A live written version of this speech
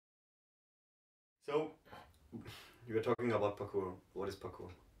So, you were talking about parkour. What is parkour?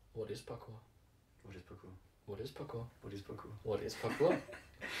 What is parkour? What is parkour? What is parkour? What is parkour? What is parkour?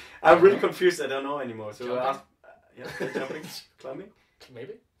 I'm really confused. I don't know anymore. So Jumping? ask, jumping, climbing.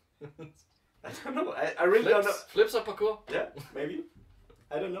 Maybe. I don't know. I really don't know. Flips or parkour? Yeah, maybe.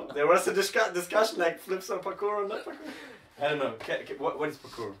 I don't know. There was a discussion like flips or parkour or not parkour. I don't know. What is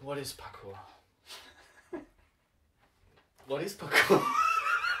parkour? What is parkour? What is parkour?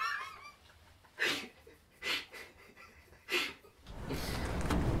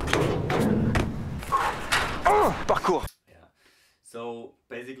 Parkour. Yeah. So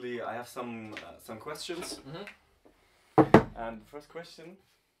basically, I have some questions. And the first question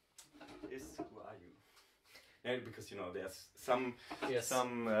is, who are you? And because there's some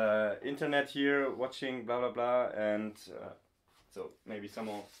internet here watching, blah blah blah, and so maybe some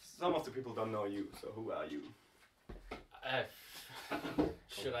of the people don't know you. So who are you?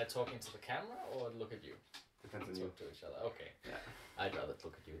 Should I talk into the camera or look at you? Depends on you. Talk to each other. Okay. Yeah. I'd rather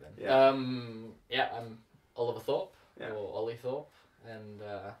look at you then. Yeah. I'm Oliver Thorpe, Yeah. or Ollie Thorpe, and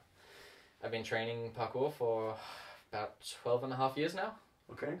I've been training parkour for about 12.5 years now.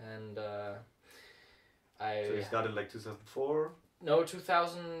 Okay. And So you started like 2004? No,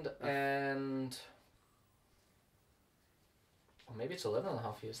 2000 and... Or maybe it's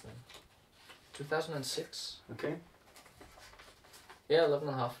 11.5 years then. 2006. Okay. Yeah,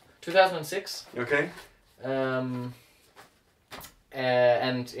 11.5. 2006. Okay.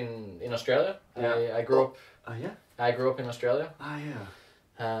 And in Australia. Yeah. I grew up... Yeah? I grew up in Australia.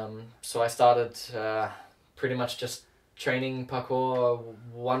 Yeah. So I started pretty much just training parkour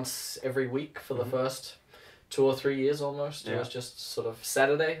once every week for the first 2 or 3 years almost. Yeah. It was just sort of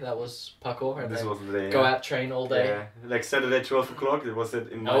Saturday, that was parkour, and This then was the day. go out, train all day. Yeah. Like Saturday 12 o'clock, was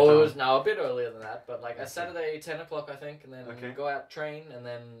it in my No, town? it was a bit earlier than that, but like a Saturday 10 o'clock I think, and then go out, train, and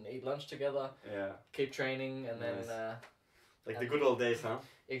then eat lunch together, keep training, and then... like the good old days, huh?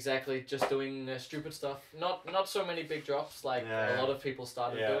 Exactly, just doing stupid stuff. Not so many big drops like a lot of people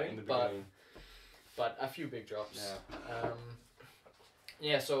started doing, in the but beginning. but a few big drops.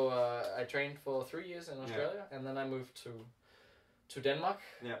 So I trained for 3 years in Australia, and then I moved to Denmark,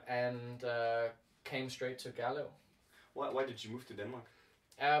 and came straight to Gallo. Why did you move to Denmark?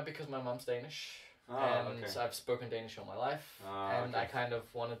 Because my mom's Danish, and I've spoken Danish all my life, and I kind of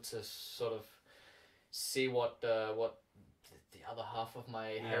wanted to sort of see what the other half of my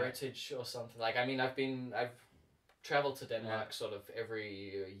heritage or something. Like, I mean, I've traveled to Denmark sort of every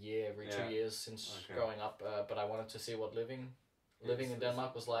year, every 2 years since growing up, but I wanted to see what living in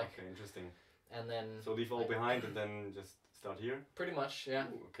Denmark was like. Okay, interesting. And then... So leave all behind and then just start here? Pretty much, yeah.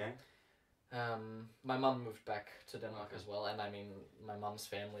 Ooh, okay. My mum moved back to Denmark as well, and I mean, my mum's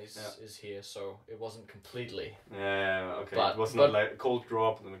family is here, so it wasn't completely... Yeah, okay. But, it was not like a cold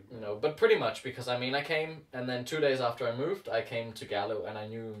drop. No, but pretty much, because I mean, I came, and then 2 days after I moved, I came to Gallo, and I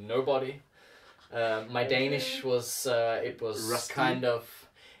knew nobody. My Danish was, it was rusty. kind of...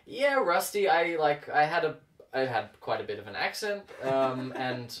 Yeah, rusty. I had quite a bit of an accent,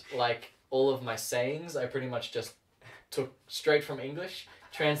 and like all of my sayings, I pretty much just took straight from English,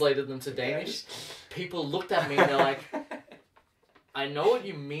 translated them to Danish. People looked at me and they're like, I know what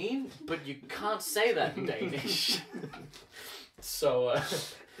you mean, but you can't say that in Danish. So...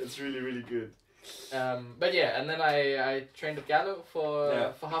 It's really, really good. But yeah, and then I trained at Gallo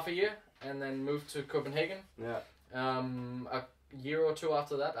for half a year, and then moved to Copenhagen. Yeah. A year or two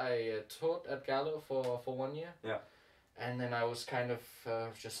after that, I taught at Gallo for 1 year. Yeah. And then I was kind of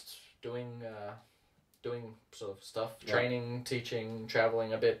just doing sort of stuff, training, teaching,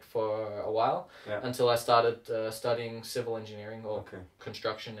 traveling a bit for a while, until I started studying civil engineering or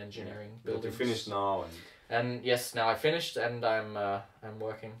construction engineering. But you Buildings. finished now, And yes, now I finished, and I'm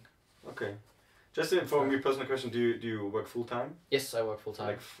working. Okay. Just for me, personal question: Do you work full time? Yes, I work full time.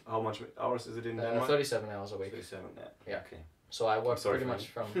 Like how much hours is it in Denmark? 37 hours a week. 37. Yeah. Okay. So I work pretty much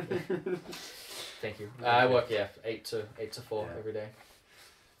from. Thank you. I work 8 to 4 every day.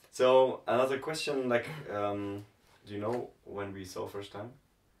 So another question, like, do you know when we saw first time?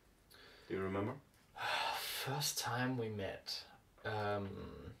 Do you remember? First time we met.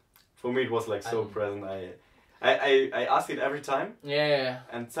 For me, it was like so present. I ask it every time. Yeah.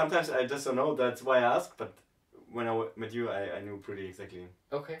 And sometimes I just don't know. That's why I ask. But when I met you, I knew pretty exactly.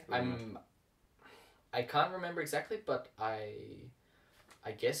 Okay. I can't remember exactly, but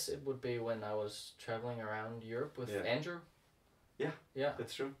I guess it would be when I was traveling around Europe with Andrew. Yeah.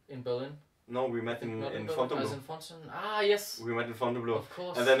 That's true. In Berlin. No, we met in Fontainebleau. I was in Fontainebleau. Ah, yes. We met in Fontainebleau. Of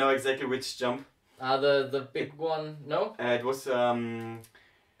course. And I know exactly which jump. The big one. No. It was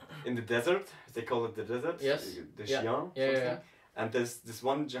in the desert. They call it the desert. Yes. The Chien. Yeah. and there's this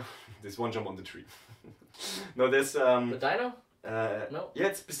one jump on the tree. No, there's the dino. No. Yeah,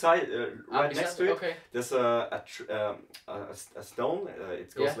 it's beside right next to it. Okay. There's a stone.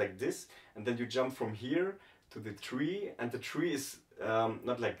 It goes Yeah. like this, and then you jump from here to the tree, and the tree is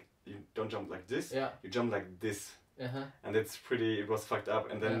not like you don't jump like this. Yeah. You jump like this. Uh-huh. And it was fucked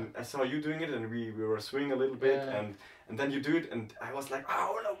up, and then I saw you doing it, and we were swinging a little bit, and then you do it, and I was like,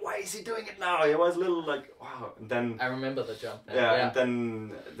 oh no, why is he doing it now? I was a little like, wow, and then I remember the jump now. yeah,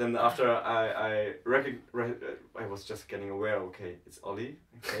 and then after I was just getting aware, okay, it's Ollie,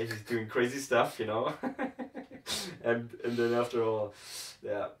 okay, he's doing crazy stuff, you know. and then after all,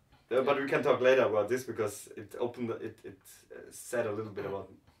 yeah. But we can talk later about this, because it said a little bit about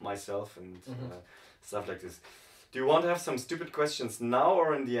myself and stuff like this. Do you want to have some stupid questions now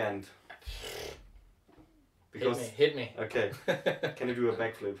or in the end? Because hit me. Okay. Can you do a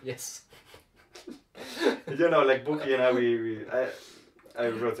backflip? Yes. You know, like Bookie and I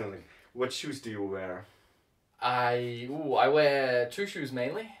wrote something. What shoes do you wear? I wear 2 shoes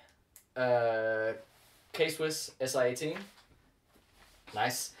mainly. K-Swiss SI18.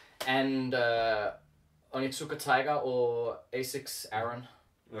 Nice. And Onitsuka Tiger or Asics Aaron.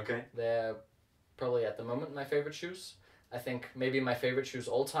 Okay. They're probably at the moment my favorite shoes. I think maybe my favorite shoes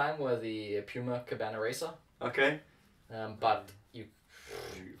all time were the Puma Cabana Racer. Okay. But you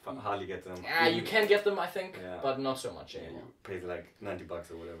hardly get them. Yeah, you can get them, I think, yeah. but not so much anymore. You paid like $90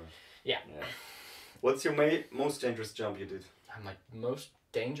 or whatever. Yeah. What's your most dangerous jump you did? My most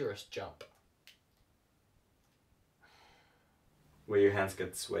dangerous jump. Where your hands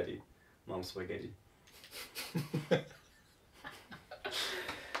get sweaty. Mom's spaghetti.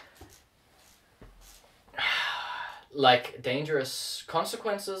 Like dangerous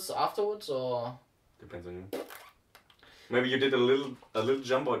consequences afterwards, or depends on you. Maybe you did a little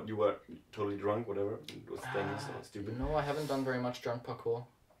jump, or you were totally drunk, whatever. It was dangerous or stupid. No, I haven't done very much drunk parkour.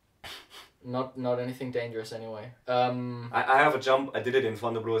 Not anything dangerous anyway. I have a jump. I did it in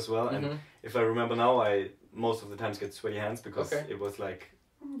Fontainebleau as well, and if I remember now, I most of the times get sweaty hands because it was like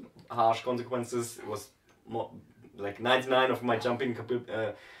harsh consequences. It was more like 99 of my jumping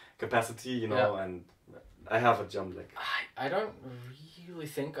capacity, you know, and I have a jump like. I don't really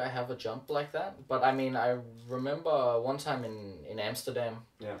think I have a jump like that, but I mean, I remember one time in Amsterdam.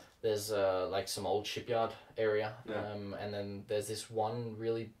 Yeah. There's like some old shipyard area, and then there's this one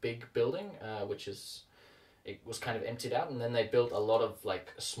really big building, it was kind of emptied out, and then they built a lot of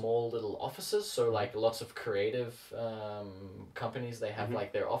like small little offices, so like lots of creative companies, they have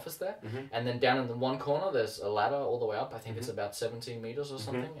like their office there, and then down in the one corner there's a ladder all the way up. I think it's about 17 meters or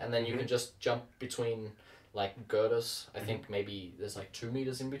something, and then you can just jump between like girders. I think maybe there's like 2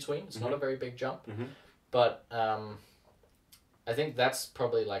 meters in between. It's not a very big jump, but I think that's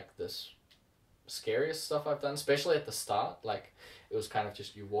probably like this scariest stuff I've done, especially at the start. Like it was kind of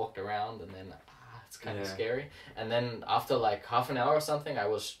just you walked around and then it's kind of scary, and then after like half an hour or something I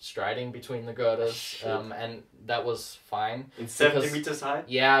was striding between the girders, and that was fine. In 70 meters high?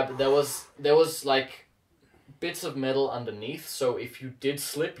 Yeah, but there was like bits of metal underneath, so if you did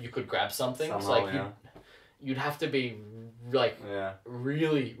slip you could grab something. Somehow, so like you'd have to be like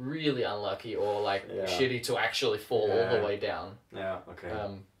really, really unlucky or like shitty to actually fall all the way down. Yeah, okay.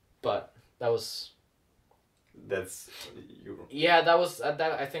 But that was... That's... that was... that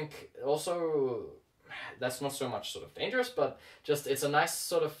I think also... That's not so much sort of dangerous, but just it's a nice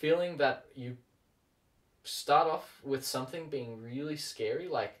sort of feeling that you start off with something being really scary,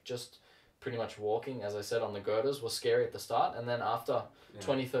 like just pretty much walking, as I said, on the girders was scary at the start, and then after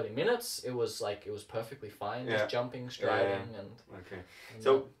 20-30 minutes it was perfectly fine, just jumping, striding and okay.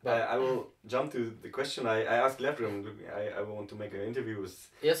 So I will jump to the question I asked Levrim. I want to make an interview with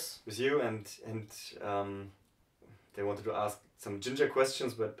you, and they wanted to ask some ginger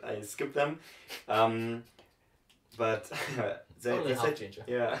questions, but I skipped them. But they said ginger.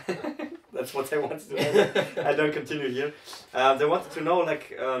 Yeah. That's what they wanted to know. I don't continue here. They wanted to know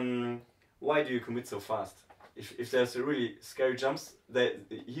like why do you commit so fast? If there's a really scary jumps,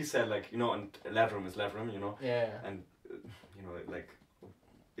 he said like, you know, and Lavrum is Lavrum, you know. Yeah. And you know, like,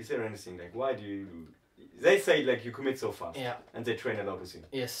 is there anything like why do you? They say like you commit so fast. Yeah. And they train a lot with you.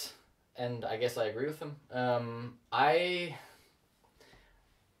 Yes, and I guess I agree with them.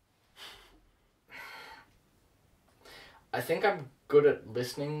 I think I'm good at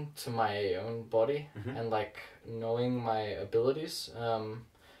listening to my own body and like knowing my abilities,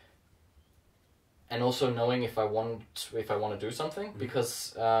 and also knowing if I want to do something,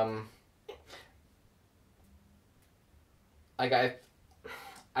 because like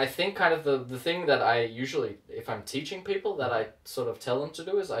I think kind of the thing that I usually, if I'm teaching people, that I sort of tell them to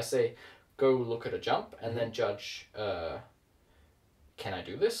do is I say, go look at a jump and then judge can I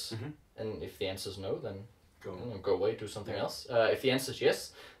do this? And if the answer is no, then go away, do something else. If the answer is yes,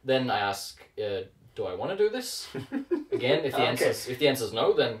 then I ask, do I want to do this? Again, if the answer is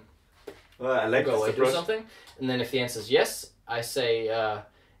no, then go away, do something. And then if the answer is yes, I say,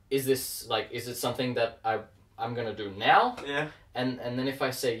 is it something that I'm gonna do now? Yeah. And then if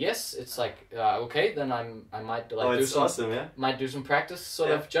I say yes, it's like okay, then I might might do some practice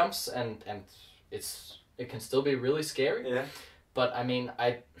sort of jumps, and it can still be really scary. Yeah. But I mean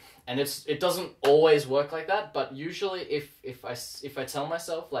it doesn't always work like that. But usually if I tell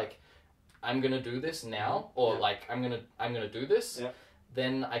myself like I'm gonna do this now, or like I'm gonna do this,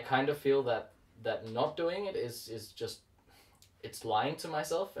 then I kind of feel that not doing it is just, it's lying to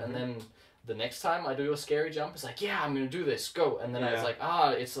myself. And then the next time I do a scary jump, it's like, I'm gonna do this, go. And then I was like,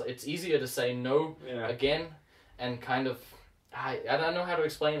 it's easier to say no again, and kind of I don't know how to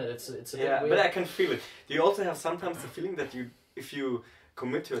explain it. It's a bit weird. But I can feel it. Do you also have sometimes the feeling that if you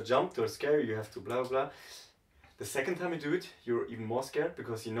commit to a jump, to a scary, you have to blah blah. The second time you do it, you're even more scared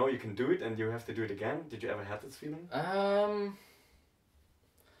because you know you can do it and you have to do it again. Did you ever have this feeling?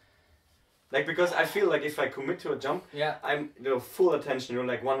 Like, because I feel like if I commit to a jump, I'm full attention,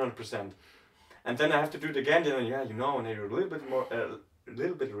 like 100%, and then I have to do it again. Then and you're a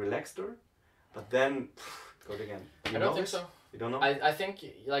little bit relaxeder, but then go it again. I don't think so. You don't know? I think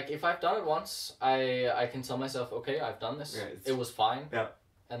like if I've done it once, I can tell myself, okay, I've done this. Yeah, it was fine. Yeah.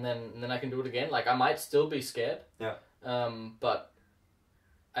 And then I can do it again. Like I might still be scared. Yeah. But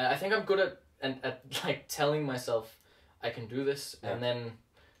I think I'm good at like telling myself I can do this, and then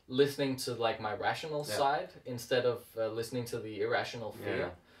listening to like my rational side instead of listening to the irrational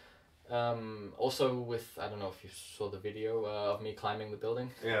fear. Also with, I don't know if you saw the video of me climbing the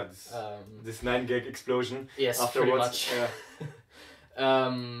building. Yeah, this 9 gig explosion. Yes, afterwards. Pretty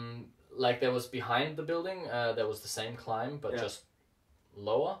much. Like there was behind the building, there was the same climb, but just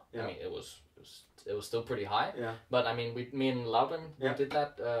lower. I mean, it was still pretty high. Yeah. But I mean, me and Loudon, we did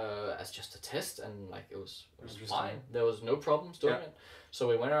that as just a test, and like it was fine. There was no problems doing it. So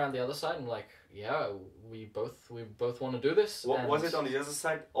we went around the other side and like, we both want to do this. What was it on the other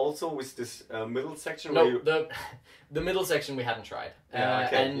side also with this middle section? No, the middle section we hadn't tried.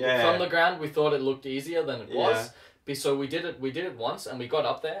 From the ground we thought it looked easier than it was. So we did it once and we got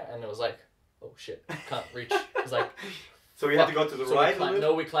up there and it was like, oh shit, can't reach. It was like, so we had to go to the right a little?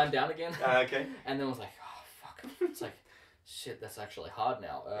 No, we climbed down again. Okay. And then it was like, oh fuck. It's like, shit, that's actually hard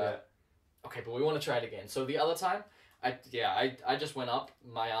now. Okay, but we want to try it again. So the other time, I just went up.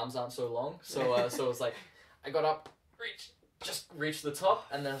 My arms aren't so long, so so it's like I got up, reached the top,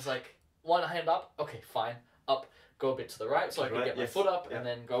 and then it's like one hand up. Okay, fine, up. Go a bit to the right, so I could get my foot up, and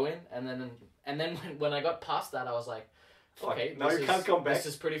then go in, and then when I got past that, I was like, okay, now you can't come back. This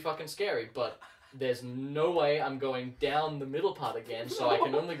is pretty fucking scary, but there's no way I'm going down the middle part again, so I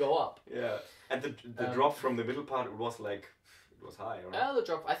can only go up. Yeah, and the drop from the middle part was like, it was high, right? The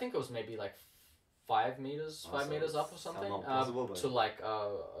drop, I think it was maybe like 5 meters up or something, to like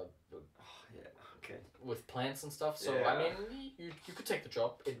with plants and stuff. So I mean, you could take the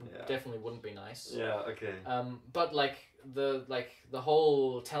drop. It definitely wouldn't be nice. Yeah. Okay. But like the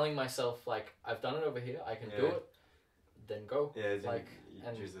whole telling myself like I've done it over here, I can do it, then go. Yeah. Like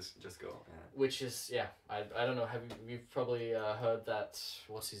and just go. Yeah. Which is I don't know. You've probably heard that?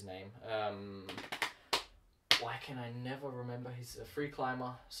 What's his name? Why can I never remember? He's a free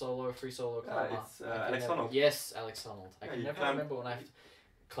climber, free solo climber. It's Alex Honnold. Yes, Alex Honnold. I can never remember when I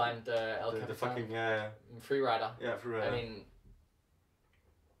climbed El Capitan. The fucking free rider. Yeah, free rider. I mean,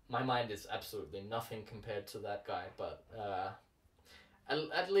 my mind is absolutely nothing compared to that guy, but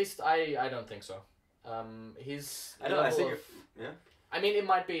at least I don't think so. His I mean, it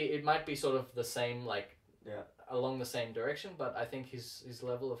might be sort of the same, like along the same direction, but I think his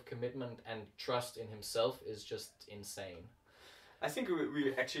level of commitment and trust in himself is just insane. I think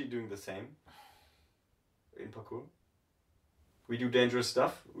we're actually doing the same in parkour. We do dangerous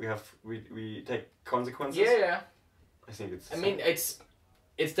stuff. We take consequences. Yeah. I think it's. I mean,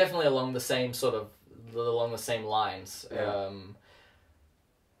 it's definitely along the same lines. Yeah.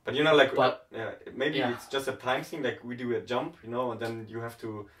 But like, maybe it's just a time thing. Like we do a jump, and then you have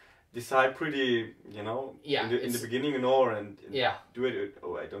to decide pretty, in the beginning, and do it.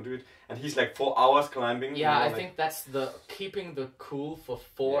 Oh, I don't do it. And he's like 4 hours climbing. Yeah, I think that's keeping the cool for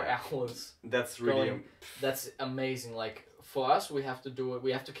 4 hours. That's really that's amazing. Like for us, we have to do it.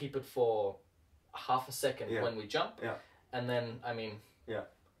 We have to keep it for half a second when we jump. Yeah. And then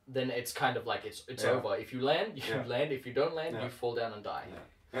then it's kind of like it's over. If you land, you land. If you don't land, you fall down and die.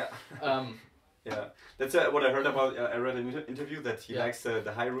 Yeah. Yeah, that's what I heard about. I read an interview that he likes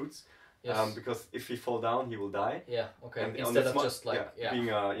the high roots, Yes. Because if he fall down, he will die. Yeah. Okay. And instead of just like being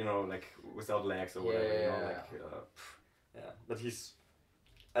like without legs or whatever. But he's.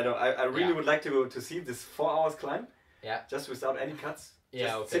 I really would like to see this 4 hours climb. Yeah. Just without any cuts. Yeah,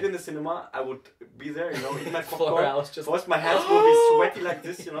 just okay. sit in the cinema. I would be there, eat my 4 popcorn. hours just. First, my hands will be sweaty like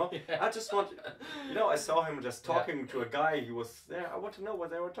this, Yeah. I just want, I saw him just talking to a guy. He was there. I want to know what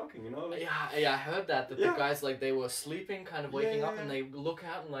they were talking, Like, yeah, I heard that the guys like they were sleeping, kind of waking up, and they look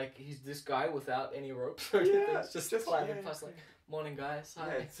out and like he's this guy without any ropes or anything, just climbing past like, morning guys, hi.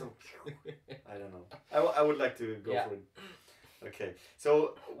 Yeah, it's so. I don't know. I would like to go for it. Okay,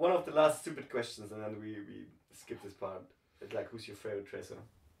 so one of the last stupid questions, and then we skip this part. It's like, who's your favorite tracer?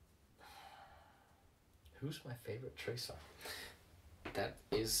 Who's my favorite tracer? That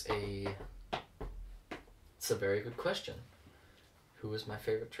is it's a very good question. Who is my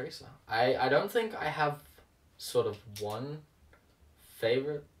favorite tracer? I don't think I have sort of one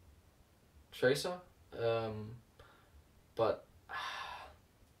favorite tracer, but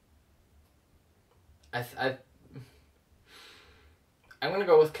I'm gonna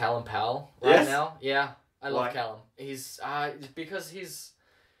go with Callum Powell right now. Yeah, I love Callum. He's because he's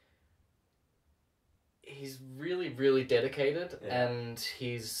really, really dedicated, and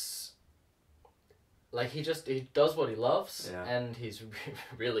he's like he does what he loves, and he's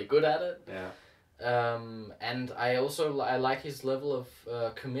really good at it. Yeah. And I like his level of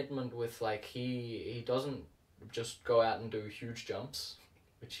commitment with like he doesn't just go out and do huge jumps,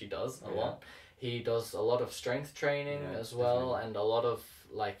 which he does a lot. He does a lot of strength training as well, and a lot of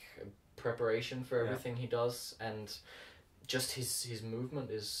like preparation for everything he does, and just his movement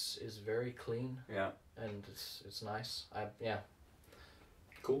is very clean. Yeah. And it's nice.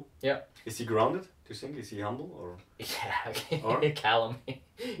 Cool. Yeah. Is he grounded? Do you think? Is he humble or? Yeah. Or? Callum.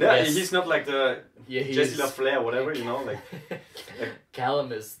 Yes. He's not like the Jesse LaFleur or whatever, like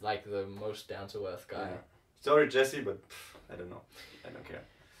Callum is like the most down to earth guy. Yeah. Sorry, Jesse, but I don't know. I don't care.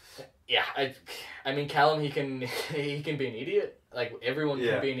 Yeah, I mean Callum, he can be an idiot. Like everyone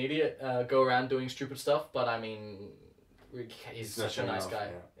can be an idiot, go around doing stupid stuff. But I mean, he's such a nice guy.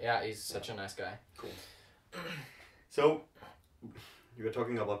 Yeah, he's such a nice guy. Cool. So, you were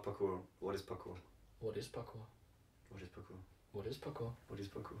talking about parkour. What is parkour? What is parkour? What is parkour? What is parkour? What is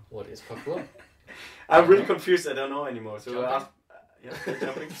parkour? What is parkour? I'm really confused. I don't know anymore. So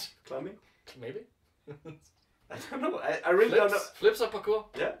jumping, climbing, maybe. I don't know. I really don't know. Flips or parkour?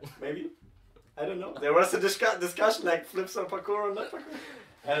 Yeah, maybe. I don't know. There was a discussion like flips or parkour or not parkour.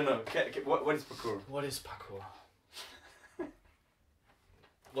 I don't know. What is parkour? What is parkour?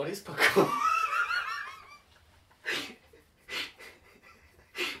 What is parkour?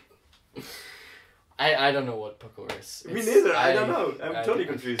 I don't know what parkour is. Me neither. I don't know. I'm totally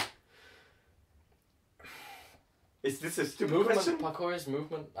confused. Is this a stupid question? Parkour is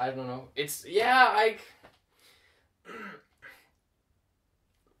movement. I don't know. It's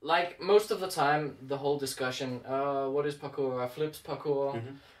like most of the time, the whole discussion. What is parkour? Flips parkour.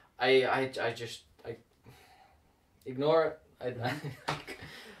 Mm-hmm. I just ignore it.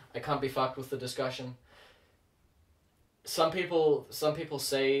 I can't be fucked with the discussion. Some people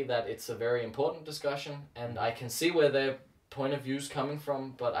say that it's a very important discussion, and I can see where their point of view's coming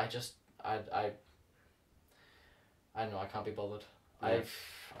from, but I don't know, I can't be bothered. Yeah.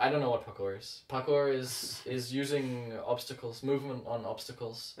 I don't know what parkour is. Parkour is using obstacles, movement on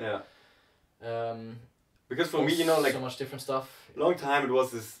obstacles. Yeah. Because for me, like so much different stuff. Long time it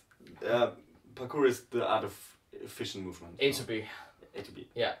was this. Parkour is the art of efficient movement. A to B. A to B.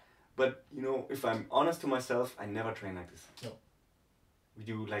 Yeah. But if I'm honest to myself, I never train like this. No. We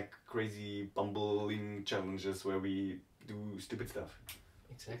do like crazy bumbling challenges where we do stupid stuff.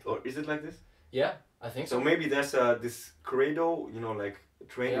 Exactly. Or is it like this? Yeah, I think so. So maybe there's this credo, like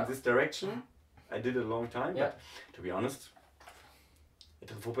train in this direction. Mm-hmm. I did it a long time, but to be honest,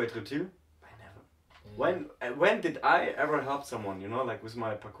 être faux pas être utile. I never. Yeah. When did I ever help someone? Like with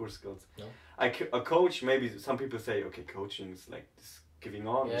my parkour skills. No. A coach. Maybe some people say, okay, coaching is like this giving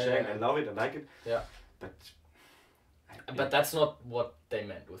on, sharing. I love it. I like it. Yeah. But that's not what they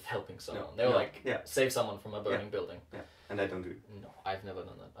meant with helping someone. No, they were save someone from a burning building. Yeah. And I don't do it. No, I've never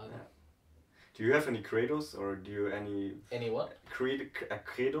done that either. Yeah. Do you have any credos or do you any what?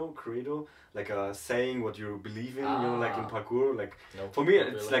 Credo, like a saying what you believe in, like in parkour, like no, for me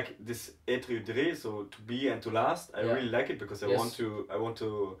it's really. Like this être udré, so to be and to last. I really like it because I want to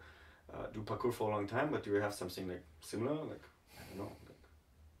do parkour for a long time. But do you have something like similar, like I don't know, like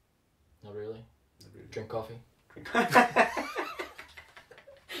not really. Drink coffee.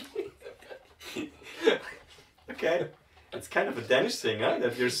 Okay. It's kind of a Danish thing, huh?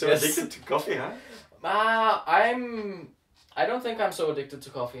 That you're so addicted to coffee, huh? I don't think I'm so addicted to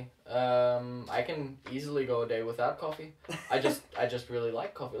coffee. I can easily go a day without coffee. I just really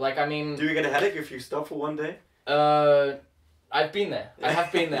like coffee. Like, I mean... Do you get a headache if you stop for one day? I've been there. I have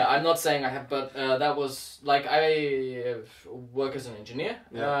been there. I'm not saying I have, but that was... Like, I work as an engineer.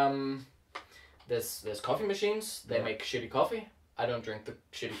 Yeah. There's coffee machines. They make shitty coffee. I don't drink the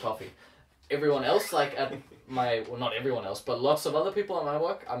shitty coffee. Everyone else, like at my... Well, not everyone else, but lots of other people at my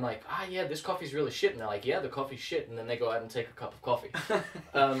work, I'm like, yeah, this coffee's really shit. And they're like, yeah, the coffee's shit. And then they go out and take a cup of coffee.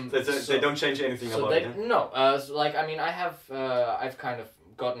 They don't change anything about it? No. Like, I mean, I've kind of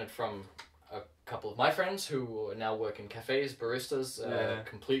gotten it from a couple of my friends who now work in cafes, baristas,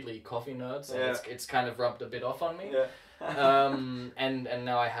 completely coffee nerds. And it's kind of rubbed a bit off on me. Yeah. And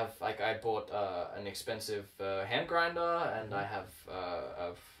now I have, like, I bought an expensive hand grinder, and I have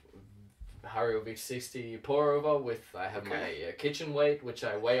a Hario V60 pour over with, I have my kitchen weight, which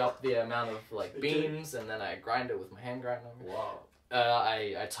I weigh up the amount of like beans, and then I grind it with my hand grinder. Wow.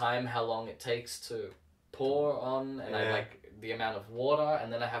 I time how long it takes to pour on, and I like the amount of water,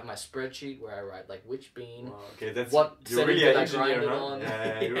 and then I have my spreadsheet where I write like which bean, what setting did I grind it on.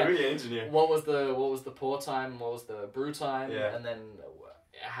 Yeah, you're really an engineer. What was the pour time, what was the brew time, and then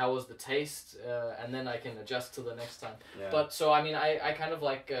how was the taste, and then I can adjust to the next time. Yeah. But so I mean, I kind of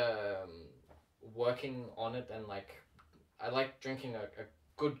like working on it, and like I like drinking a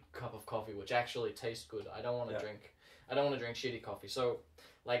good cup of coffee which actually tastes good. I don't want to drink shitty coffee. So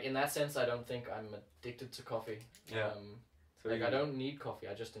like in that sense, I don't think I'm addicted to coffee. Yeah. So like I don't need coffee.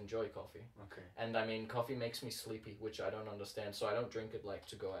 I just enjoy coffee. Okay. And I mean, coffee makes me sleepy, which I don't understand. So I don't drink it like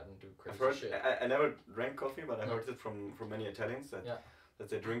to go out and do crazy shit. I never drank coffee, but I heard it from many Italians that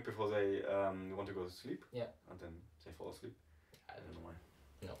they drink before they want to go to sleep. Yeah. And then they fall asleep. I don't know why.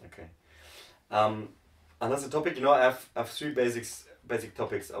 No. Okay. Another topic, you know, I have three basic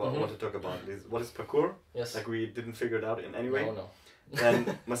topics I want to talk about. What is parkour? Yes. Like we didn't figure it out in any way. No.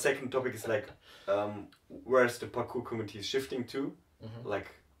 Then my second topic is like, where is the parkour community shifting to?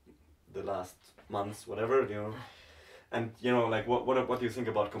 Like the last months, whatever, you know. And you know, like what do you think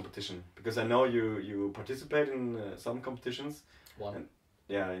about competition? Because I know you participate in some competitions.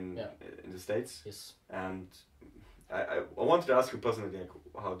 In the States. Yes. And I wanted to ask you personally, like,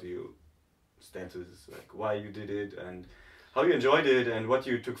 how do you stand to this? Like, why you did it, and how you enjoyed it, and what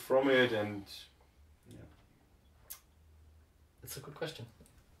you took from it, and That's a good question.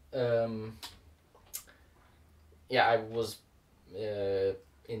 I was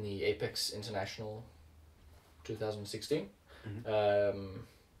in the Apex International 2016.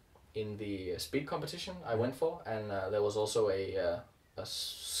 In the speed competition I went for, and there was also a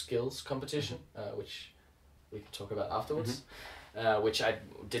skills competition, which we can talk about afterwards, which I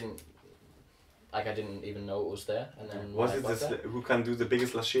didn't even know it was there. And then was it this who can do the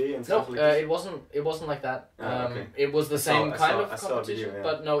biggest lâcher and stuff like that? It wasn't like that. It was the same kind of competition,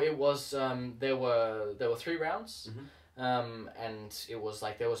 but no, it was there were 3 rounds, and it was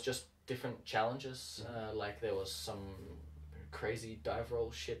like there was just different challenges. Like there was some crazy dive roll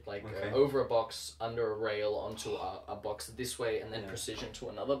shit, like over a box, under a rail, onto a box this way, and then precision to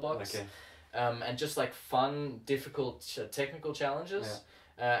another box. And just like fun, difficult technical challenges.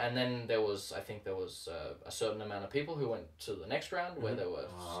 And then I think there was a certain amount of people who went to the next round where there were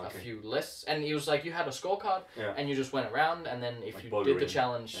a few less. And it was like you had a scorecard and you just went around, and then if like you did the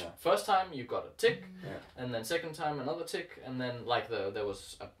challenge first time, you got a tick, and then second time another tick, and then like there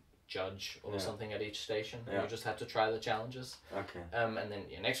was a judge or something at each station, and you just had to try the challenges. And then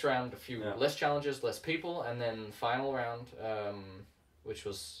next round, a few less challenges, less people, and then final round, which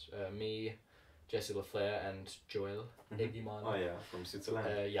was me, Jesse Lafleur, and Joel Egiman. Oh yeah, from Switzerland.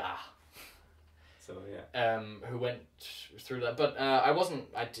 So who went through that, but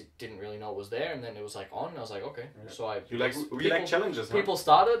didn't really know it was there, and then it was like on, and I was like, okay. So we like challenges. People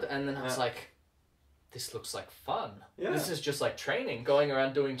started, and then I was like, this looks like fun. Yeah. This is just like training, going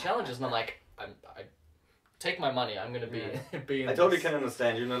around doing challenges, and I'm like, I take my money. I'm gonna be in I totally can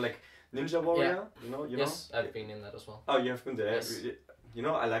understand. You know, like Ninja Warrior. You know. Yes, I've been in that as well. Oh, you have been there. Yes. You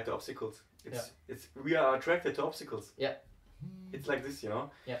know, I like the obstacles. We are attracted to obstacles. Yeah. It's like this, you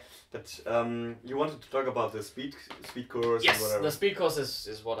know. Yeah. That you wanted to talk about the speed course. Yes, and whatever. The speed course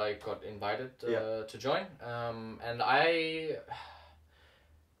is what I got invited to join. And I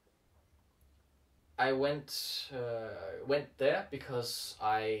went there because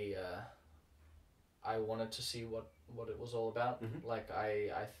I wanted to see what it was all about. Like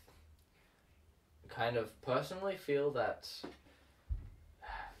I kind of personally feel that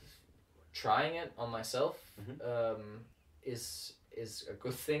trying it on myself is is a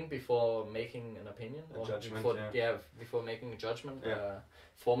good thing before making an opinion, or judgment, before making a judgment, Yeah.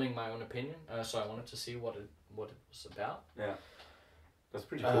 Forming my own opinion. So I wanted to see what it was about. Yeah, that's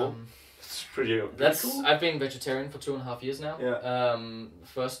pretty cool. It's pretty cool. I've been vegetarian for 2.5 years now. Yeah.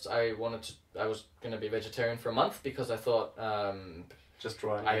 First I was gonna be vegetarian for a month because I thought just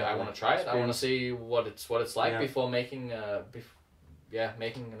try. I want to try it. I want to see what it's like before making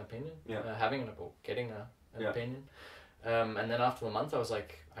making an opinion. Yeah. Getting an opinion. And then after a month I was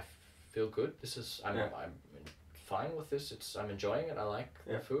like, I feel good. I'm fine with this. I'm enjoying it. I like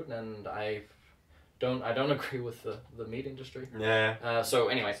the food, and I don't agree with the meat industry. Yeah. So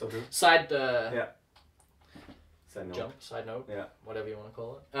anyway, so side Side note. Yeah. Whatever you want to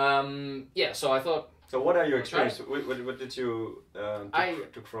call it. So I thought. So what are your experiences? What did you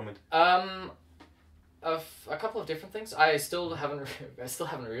took from it? A couple of different things. I still haven't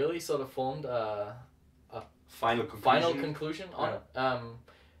really sort of formed a final conclusion on it.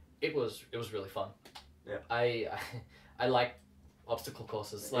 It was really fun. Yeah. I like obstacle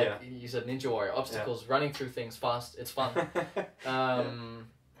courses, like you said, Ninja Warrior obstacles, running through things fast. It's fun.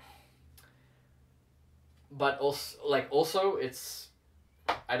 But also it's,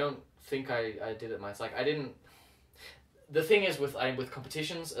 I don't think I did it much. Like I didn't. The thing is with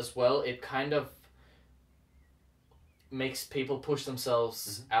competitions as well, it kind of makes people push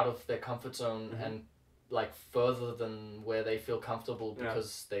themselves out of their comfort zone and like further than where they feel comfortable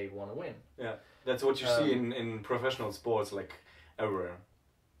because they want to win. Yeah, that's what you see in professional sports, like everywhere.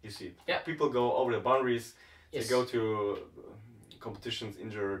 You see, people go over the boundaries. They go to competitions,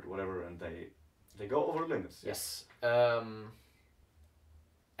 injured, whatever, and they go over the limits. Yes.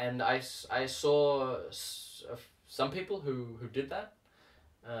 And I saw some people who did that.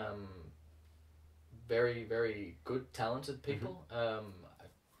 Very, very good, talented people. I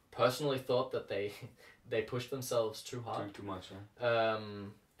personally thought that they pushed themselves too hard. Too much, yeah.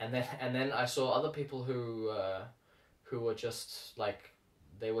 And then I saw other people who were just like,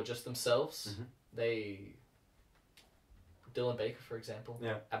 they were just themselves. Dylan Baker, for example,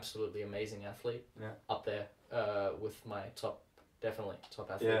 absolutely amazing athlete, up there with my top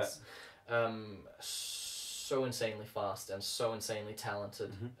athletes. So insanely fast and so insanely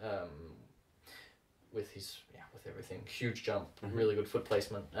talented. With everything, huge jump, really good foot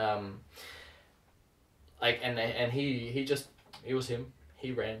placement.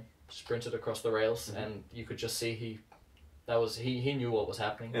 He ran, sprinted across the rails, and you could just see he knew what was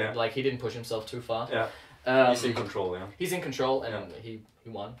happening. Yeah. Like he didn't push himself too far. Yeah. He's in control. Yeah. He's in control, and he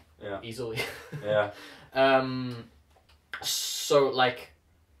won. Yeah. Easily. Yeah. So like,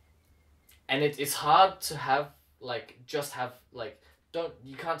 and it's hard to have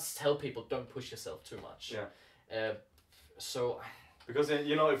you can't tell people don't push yourself too much. Yeah. So. Because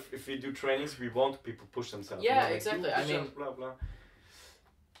if we do trainings, we want people to push themselves. Yeah, exactly. I mean, blah blah.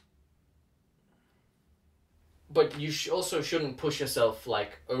 But you also shouldn't push yourself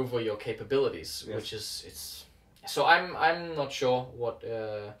like over your capabilities, which is. So I'm not sure what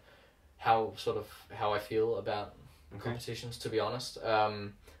how I feel about competitions, to be honest.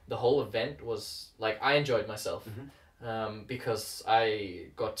 The whole event was like, I enjoyed myself. Because I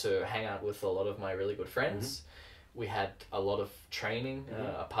got to hang out with a lot of my really good friends. We had a lot of training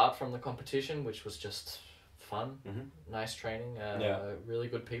apart from the competition, which was just fun, nice training, really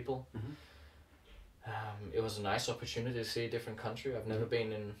good people. It was a nice opportunity to see a different country. I've never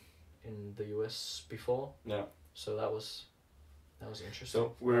been in the US before. Yeah. So that was interesting.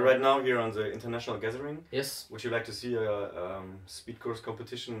 So we're right now here on the international gathering. Yes. Would you like to see a speed course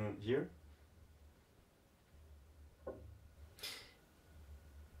competition here?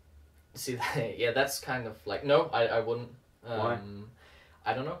 See, that's kind of like, no, I wouldn't. Why?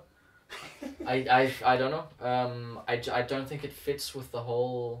 I don't know. I don't know. I don't think it fits with the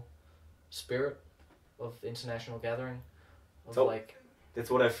whole spirit of international gathering. That's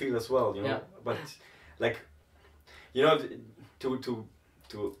what I feel as well, you know. Yeah. But like, to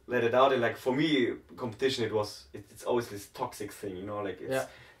let it out, and like for me, competition it's always this toxic thing, like it's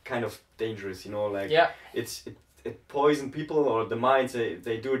kind of dangerous, like it poison people or the minds.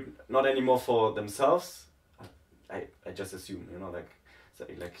 They do it not anymore for themselves. I just assume, like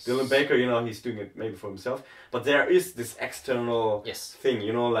Dylan Baker, he's doing it maybe for himself, but there is this external thing,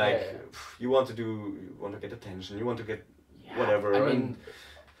 you want to get attention, you want to get whatever. I mean,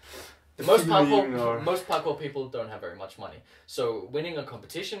 most parkour people don't have very much money, so winning a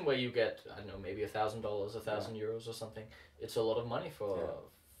competition where you get, I don't know, maybe $1,000, €1,000 or something, it's a lot of money for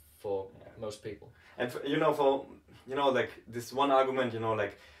most people. And for like this one argument,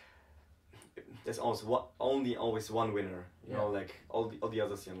 like there's always one winner. Like all the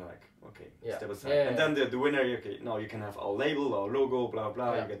others, like Okay, yeah. step aside. Yeah, and then the winner, okay, now you can have our label, our logo, blah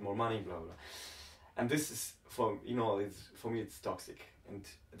blah, you get more money, blah blah. And this is for me it's toxic, and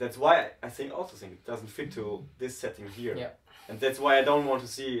that's why I think it doesn't fit to this setting here. Yeah. And that's why I don't want to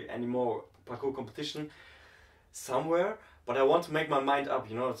see any more parkour competition somewhere. But I want to make my mind up,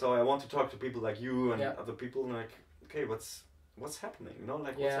 So I want to talk to people like you and other people, and like, okay, what's happening,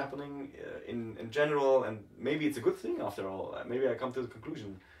 what's happening in general, and maybe it's a good thing after all. Maybe I come to the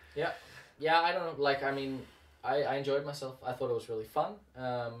conclusion. Yeah, I don't know. Like, I mean, I enjoyed myself. I thought it was really fun.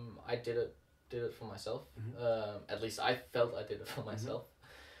 I did it for myself. At least I felt I did it for myself.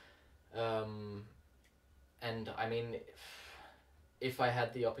 And I mean, if I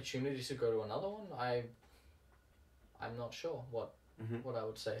had the opportunity to go to another one, I'm not sure what I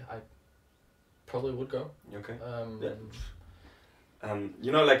would say. I probably would go. Okay.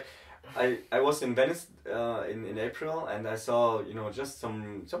 Like I was in Venice in April, and I saw just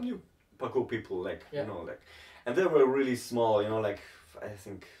some new parkour people, like and they were really small, like I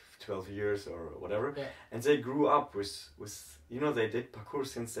think 12 years or whatever, and they grew up with they did parkour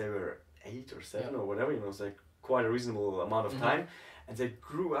since they were 8 or 7 or whatever, it's like quite a reasonable amount of time, and they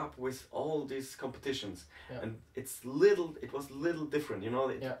grew up with all these competitions, and it was little different,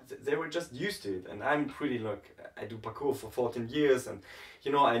 they were just used to it, and I'm pretty I do parkour for 14 years, and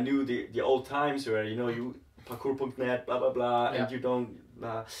I knew the old times where you parkour.net blah blah blah, and you don't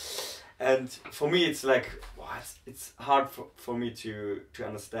and for me it's like it's hard for me to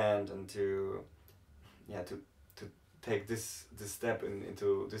understand and to take this step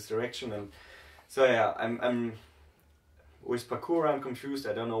into this direction, and so I'm with parkour I'm confused.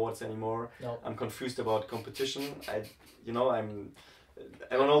 I don't know what's anymore. No. I'm confused about competition. I'm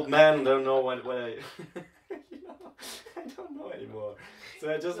an old man. Don't know what I I don't know anymore.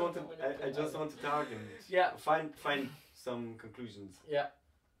 So I just want to talk and find some conclusions. Yeah.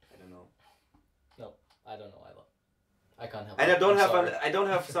 I don't know. No, I don't know either. I can't help. And I don't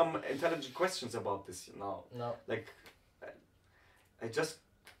have some intelligent questions about this now. No. Like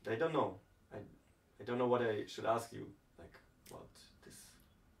I don't know. I don't know what I should ask you. Like about this.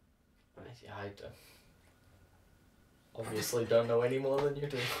 I obviously don't know any more than you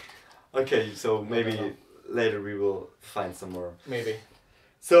do. Okay, so maybe later we will find some more. Maybe.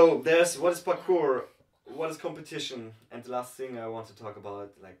 So there's what is parkour, what is competition, and the last thing I want to talk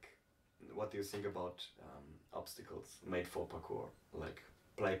about, like, what do you think about obstacles made for parkour, like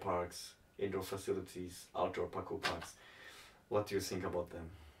play parks, indoor facilities, outdoor parkour parks? What do you think about them?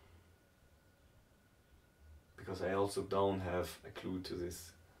 Because I also don't have a clue to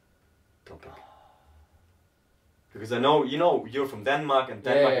this topic. Because I know, you're from Denmark, and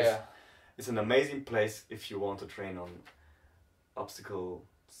Denmark is an amazing place if you want to train on obstacles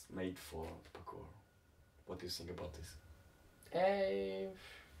made for parkour. What do you think about this?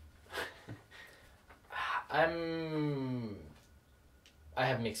 I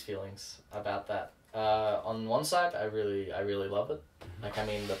have mixed feelings about that. On one side, I really love it. Like, I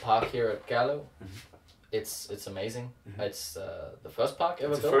mean, the park here at Gallo, it's amazing. It's the first park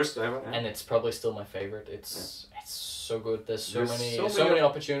ever built. The first ever, and it's probably still my favorite. It's so good. There's so many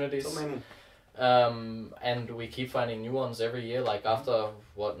opportunities. So many. And we keep finding new ones every year. Like after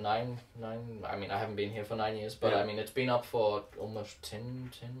nine. I mean, I haven't been here for 9 years, but I mean, it's been up for almost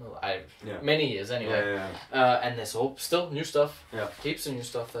 10 many years anyway. And there's still new stuff. Heaps of new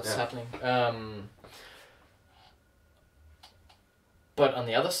stuff that's happening. But on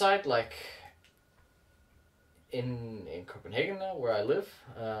the other side, like in Copenhagen now, where I live,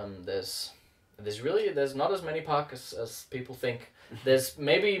 there's not as many parks as people think. There's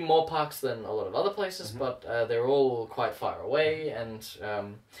maybe more parks than a lot of other places, but they're all quite far away, and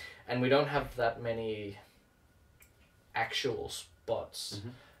we don't have that many actual spots.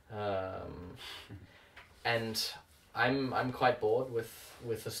 And I'm quite bored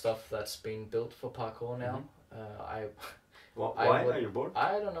with the stuff that's being built for parkour now. Why are you bored?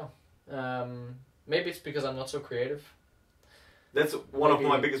 I don't know. Maybe it's because I'm not so creative. That's one of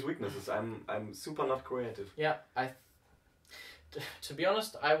my biggest weaknesses. I'm super not creative. Yeah, to be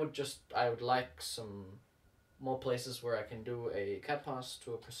honest, I would like some more places where I can do a cat pass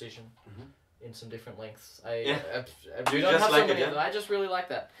to a precision in some different lengths. I just really like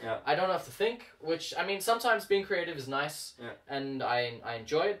that. Yeah. I don't have to think, which, I mean, sometimes being creative is nice, and I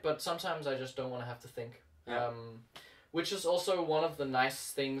enjoy it, but sometimes I just don't want to have to think. Which is also one of the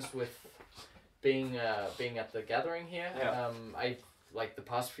nice things with being at the gathering here. I like the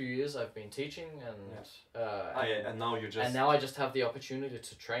past few years I've been teaching, and now I just have the opportunity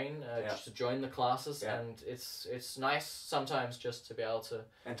to train, just to join the classes, and it's nice sometimes just to be able to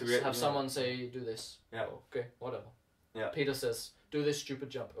have someone say, do this. Okay, whatever. Peter says do this stupid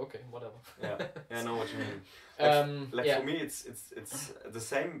jump. Okay, whatever. Yeah, I know what you mean. For me, it's the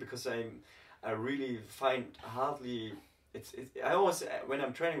same, because I really find hardly. I always, when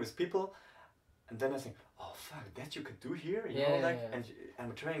I'm training with people, and then I think, oh fuck, that you could do here, you know, like, and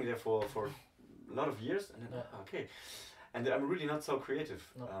I'm training there for a lot of years, and then okay, and I'm really not so creative.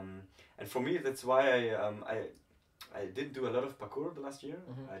 No. And for me, that's why I didn't do a lot of parkour the last year.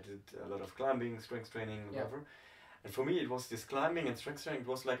 I did a lot of climbing, strength training, whatever. And for me, it was this climbing and strength training. It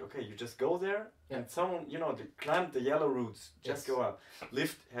was like, okay, you just go there, and someone, you know, they climb the yellow routes, just go up,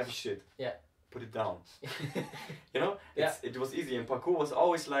 lift heavy shit, put it down. You know, it was easy. And parkour was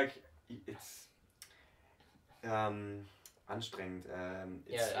always like, it's anstrengend.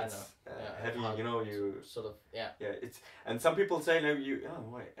 It's heavy. You know, you sort of It's, and some people say, no,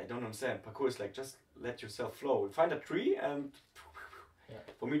 I don't understand. Parkour is like, just let yourself flow. Find a tree, and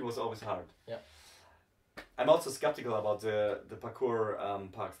for me it was always hard. I'm also skeptical about the parkour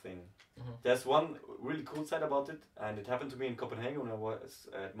park thing. There's one really cool side about it, and it happened to me in Copenhagen when I was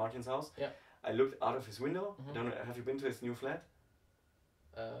at Martin's house. I looked out of his window. I don't know, have you been to his new flat?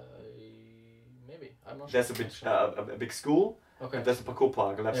 Maybe, I'm not sure. There's a big school. Okay. And there's a parkour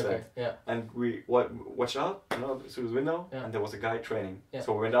park left side. And we watched out, you know, through the window, and there was a guy training.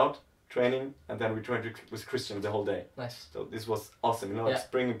 So we went out training, and then we trained with Christian the whole day. Nice. So this was awesome, you know, it's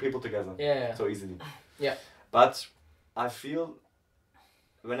bringing people together so easily. But I feel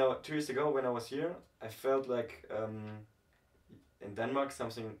 2 years ago when I was here, I felt like in Denmark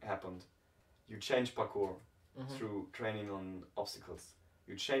something happened. You change parkour through training on obstacles.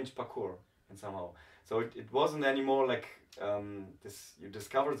 You change parkour and somehow. So it wasn't anymore like this. You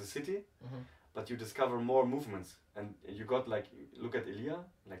discover the city, but you discover more movements, and you got like, look at Elia,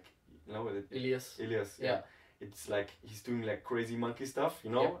 like, you know, Elias. It's like he's doing like crazy monkey stuff,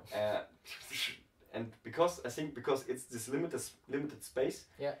 you know. And because it's this limited space.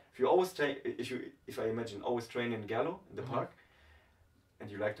 If you always train, if I imagine always train in Gallo in the park, and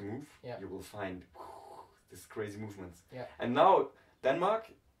you like to move, you will find this crazy movements. And now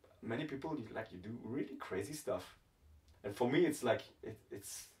Denmark, many people you do really crazy stuff, and for me it's like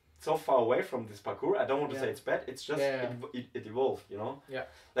it's so far away from this parkour. I don't want to say it's bad. It's just it evolved, you know.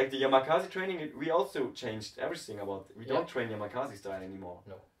 Like the Yamakasi training, we also changed everything about. We don't train Yamakasi style anymore.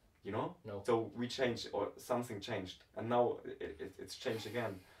 No. You know. No. So we changed, or something changed, and now it's changed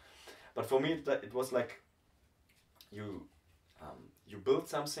again. But for me, it was like you build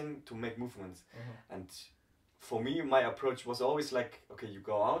something to make movements, and for me, my approach was always like, okay, you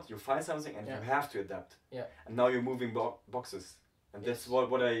go out, you find something, and you have to adapt. And now you're moving boxes, and that's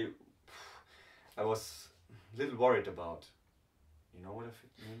what I was a little worried about. You know what I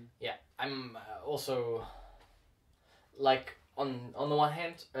mean? Yeah, I'm also like on the one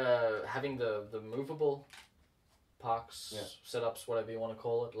hand, having the movable parks, setups, whatever you want to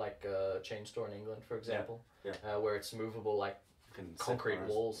call it, like Chain Store in England, for example, where it's movable, like concrete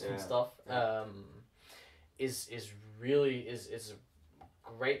walls and stuff. Is a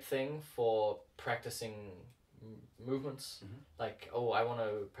great thing for practicing movements. Like, I want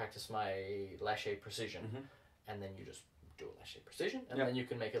to practice my lache precision, and then you just do a lache precision, and then you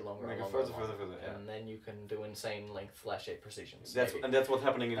can make it longer and longer, further, and then you can do insane length lache precisions. That's what's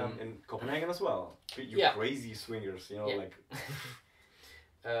happening in Copenhagen as well. You crazy swingers, you know, like.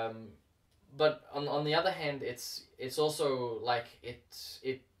 But on the other hand, it's also like it.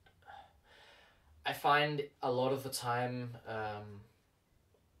 I find a lot of the time,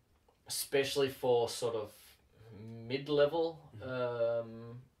 especially for sort of mid-level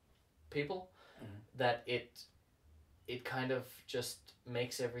people, that it kind of just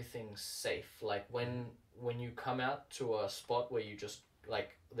makes everything safe. Like when you come out to a spot where you just,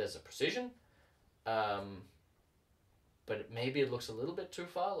 like, there's a precision, but maybe it looks a little bit too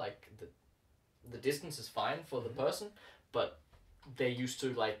far, like the distance is fine for the person, but they're used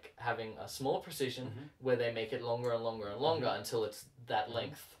to like having a small precision where they make it longer and longer and longer until it's that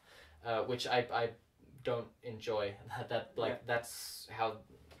length, which I don't enjoy. That's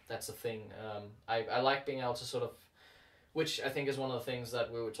a thing. I like being able to sort of, which I think is one of the things that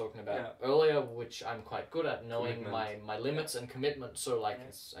we were talking about earlier, which I'm quite good at, knowing my limits and commitment. So like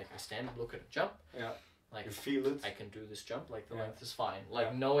it's like I stand, look at a jump. Like, you feel it. I can do this jump. Like the length is fine.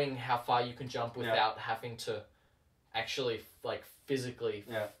 Like knowing how far you can jump without having to actually like physically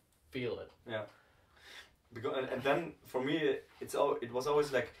feel it. Because and then for me it was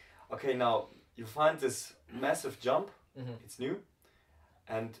always like, okay, now you find this massive jump, it's new,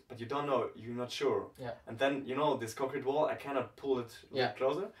 but you don't know, you're not sure, and then you know this concrete wall, I cannot pull it a little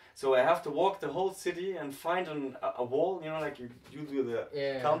closer, so I have to walk the whole city and find a wall, you know, like you do the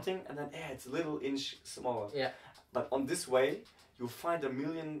counting, and then it's a little inch smaller, but on this way you find a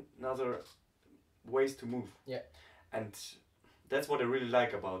million other ways to move. Yeah. And that's what I really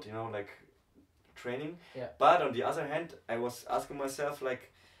like about, you know, like training. Yeah. But on the other hand, I was asking myself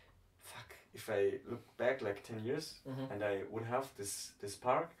like, fuck, if I look back like 10 years and I would have this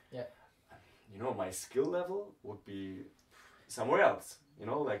park, you know, my skill level would be somewhere else, you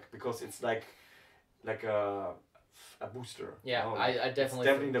know, like, because it's like a booster. Yeah, you know? I definitely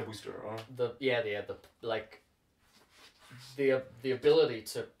definitely the booster. The ability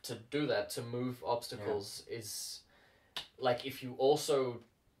to do that, to move obstacles is like, if you also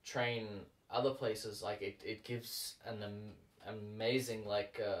train other places, like it gives an amazing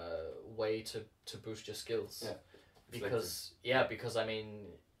like way to boost your skills. Yeah. Because I mean,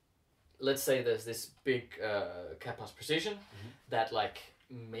 let's say there's this big PKast precision that like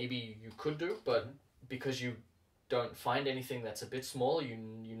maybe you could do, but because you don't find anything that's a bit small, you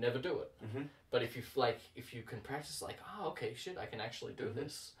never do it. But if you can practice like, okay, shit, I can actually do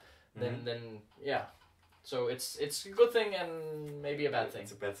this, then yeah. So it's a good thing and maybe a bad thing.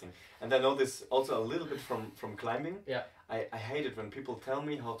 It's a bad thing. And I know this also a little bit from climbing. Yeah. I hate it when people tell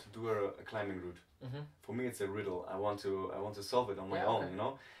me how to do a climbing route. For me, it's a riddle. I want to solve it on my own. You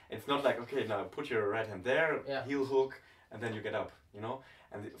know, it's not like, okay, now put your right hand there, heel hook, and then you get up. You know,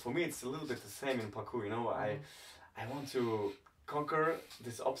 and for me, it's a little bit the same in parkour. You know, I want to conquer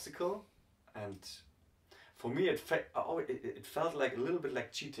this obstacle, and for me, it felt like a little bit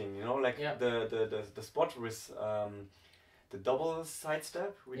like cheating. You know, like the spot with the double side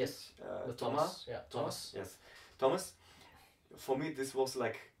step. With Thomas. Yeah, Thomas. Yes, Thomas. For me, this was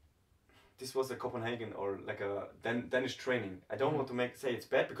a Copenhagen or like a Danish training. I don't want to say it's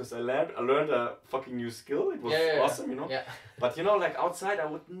bad, because I learned a fucking new skill. It was awesome, you know. Yeah. But you know, like outside, I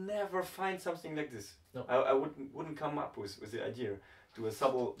would never find something like this. No. I wouldn't come up with the idea to a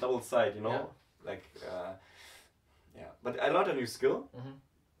double side, you know. Yeah. Like but I learned a new skill.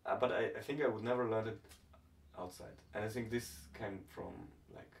 But I think I would never learn it outside. And I think this came from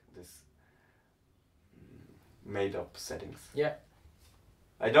like this made up settings. Yeah.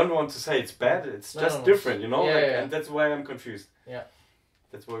 I don't want to say it's bad, it's just different, you know? And that's why I'm confused. Yeah.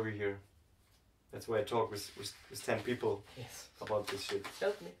 That's why we're here. That's why I talk with 10 people about this shit.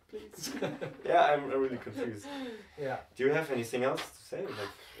 Help me, please. Yeah, I'm really confused. Yeah. Do you have anything else to say?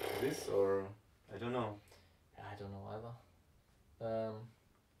 Like this, or I don't know. I don't know either.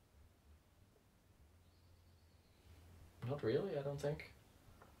 Not really, I don't think.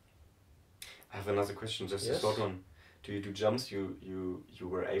 I have another question, just a short one. Do you do jumps you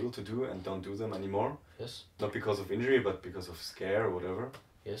were able to do and don't do them anymore? Yes. Not because of injury, but because of scare or whatever?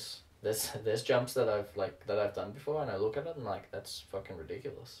 Yes. There's jumps that I've done before, and I look at it and like, that's fucking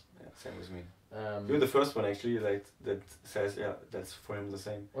ridiculous. Yeah, same with me. You're the first one actually that says that's for him the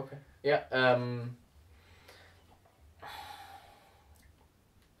same. Okay. Yeah.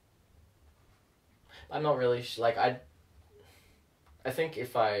 I'm not really like I think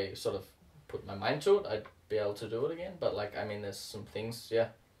if I sort of put my mind to it, I'd be able to do it again. But like, I mean, there's some things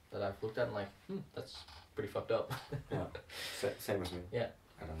that I've looked at and like, that's pretty fucked up. Yeah, same with me. Yeah.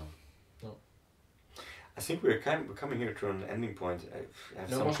 I don't know. No. I think we're coming here to an ending point. I have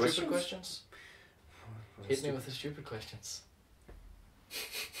some more questions. Stupid questions. Hit me with the stupid questions.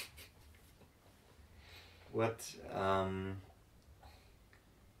 What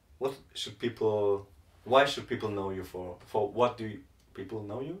should people? Why should people know you for? For what do people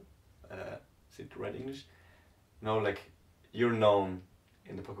know you? Is it right English? No, like you're known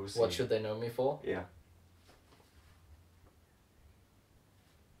in the parkour scene. What should they know me for? Yeah.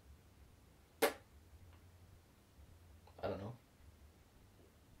 I don't know.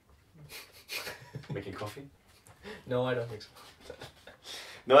 Making coffee? No, I don't think so.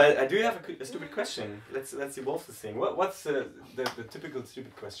 No, I do have a stupid question. Let's evolve this thing. What's the typical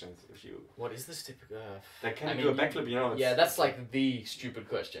stupid questions if you? What is this typical? Like, can you do a backflip? You know. Yeah, that's like the stupid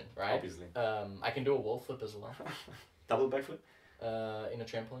question, right? Obviously. I can do a wall flip as well. Double backflip. In a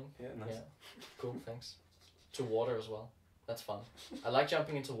trampoline. Yeah, nice. Yeah. Cool, thanks. To water as well. That's fun. I like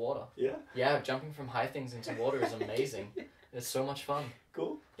jumping into water. Yeah. Yeah, jumping from high things into water is amazing. It's so much fun.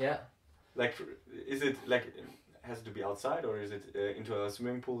 Cool. Yeah. Like, is it like? Has it to be outside, or is it into a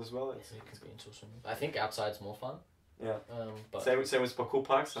swimming pool as well? It can be into a swimming pool. I think outside's more fun. Yeah. But same with parkour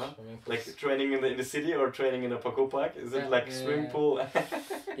parks, huh? Like training in the city or training in a parkour park. Is it like swimming pool?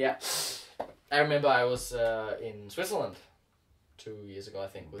 Yeah. I remember I was in Switzerland 2 years ago, I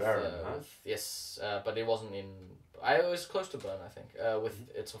think. With, Bern, huh? Yes, but it wasn't in. I was close to Bern, I think.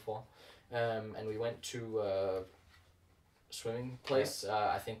 With Traceurs, and we went to. Swimming place.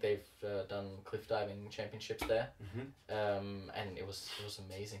 I think they've done cliff diving championships there, and it was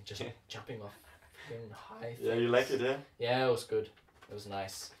amazing. Just jumping off high things. Yeah, you like it, yeah? Yeah, it was good. It was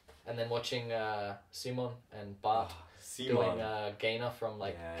nice. And then watching Simon and Bart doing gainer from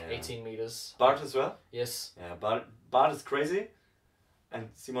like 18 meters. Bart as well? Yes. Yeah, Bart is crazy. And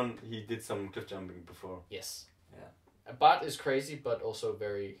Simon, he did some cliff jumping before. Yes. Yeah. Bart is crazy, but also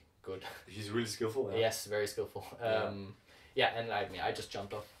very good. He's really skillful. Yeah? Yes, very skillful. And I just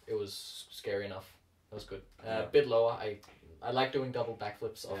jumped off. It was scary enough. It was good. A bit lower. I like doing double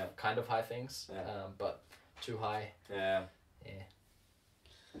backflips of kind of high things, but too high. Yeah. Yeah.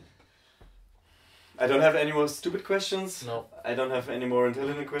 I don't have any more stupid questions. No. I don't have any more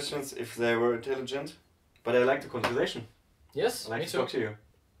intelligent questions if they were intelligent. But I like the conversation. Yes, I like me to too. talk to you.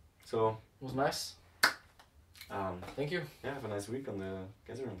 So. It was nice. Thank you. Yeah, have a nice week on the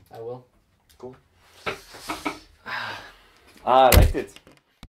gathering. I will. Cool. I liked it.